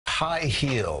high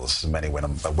heels. Many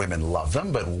women love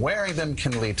them, but wearing them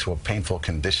can lead to a painful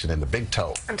condition in the big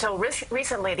toe. Until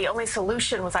recently, the only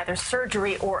solution was either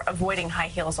surgery or avoiding high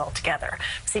heels altogether.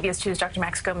 CBS 2's Dr.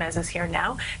 Max Gomez is here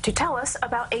now to tell us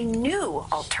about a new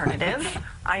alternative.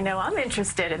 I know I'm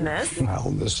interested in this.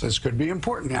 Well, this could be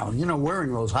important now. You know,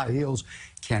 wearing those high heels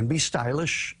can be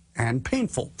stylish and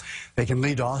painful. They can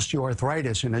lead to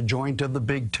osteoarthritis in a joint of the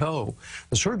big toe.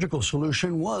 The surgical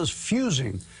solution was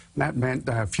fusing. That meant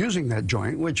fusing that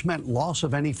joint, which meant loss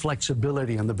of any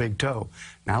flexibility in the big toe.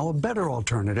 Now a better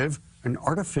alternative, an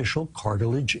artificial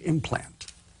cartilage implant.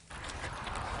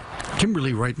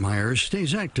 Kimberly Reitmeyer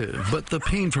stays active, but the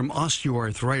pain from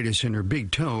osteoarthritis in her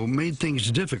big toe made things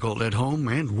difficult at home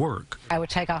and work. I would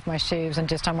take off my shoes and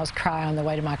just almost cry on the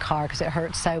way to my car because it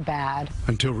hurt so bad.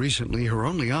 Until recently, her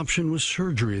only option was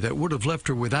surgery that would have left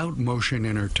her without motion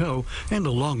in her toe and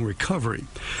a long recovery.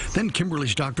 Then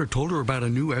Kimberly's doctor told her about a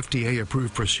new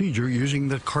FDA-approved procedure using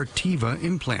the Cartilage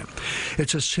implant.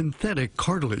 It's a synthetic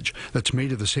cartilage that's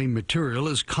made of the same material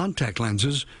as contact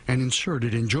lenses and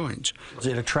inserted in joints.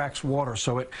 It attracts water,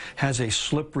 so it has a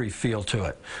slippery feel to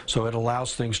it, so it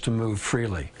allows things to move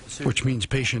freely. Which means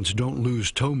patients don't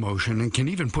lose toe motion and can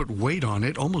even put weight on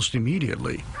it almost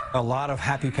immediately. A lot of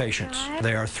happy patients.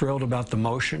 They are thrilled about the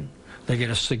motion. They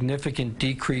get a significant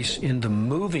decrease in the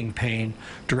moving pain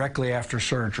directly after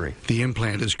surgery. The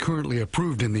implant is currently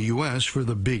approved in the U.S. for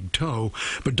the big toe,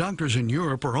 but doctors in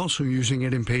Europe are also using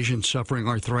it in patients suffering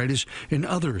arthritis in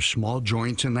other small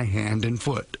joints in the hand and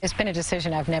foot. It's been a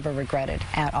decision I've never regretted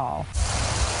at all.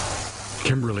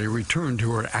 Kimberly returned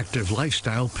to her active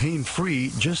lifestyle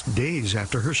pain-free just days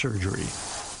after her surgery.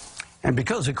 And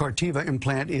because the Cartilage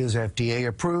implant is FDA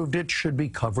approved, it should be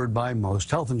covered by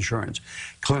most health insurance.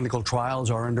 Clinical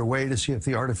trials are underway to see if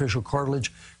the artificial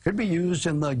cartilage could be used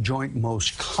in the joint that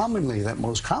most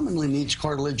commonly needs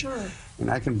cartilage. Sure. And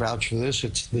I can vouch for this,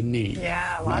 it's the knee.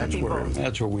 Yeah, a lot of people.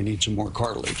 That's where we need some more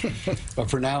cartilage. But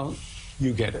for now,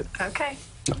 you get it. Okay.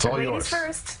 It's all yours.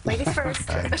 Ladies first. Ladies first.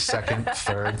 Second,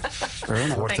 third,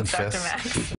 fourth, and fifth.